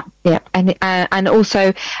you with that. Yeah, and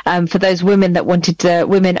also for those women that wanted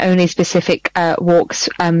women-only specific walks,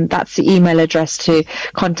 that's the email address to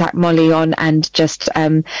contact Molly on, and just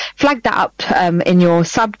flag that up in your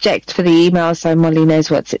subject for the email so Molly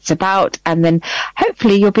knows what it's about, and then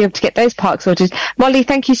hopefully you'll be able to get those parks sorted. Molly,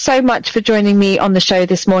 thank you so much for joining me on the show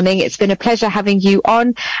this morning. It's been a pleasure having you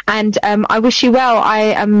on, and I wish you well.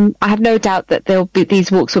 I have no doubt that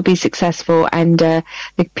these walks will be successful, and the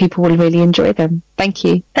people will really enjoy them. Thank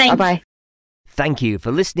you. Thanks. Bye-bye. Thank you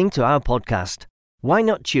for listening to our podcast. Why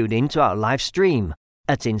not tune in to our live stream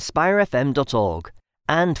at inspirefm.org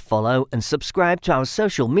and follow and subscribe to our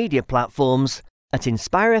social media platforms at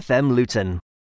Inspire FM Luton.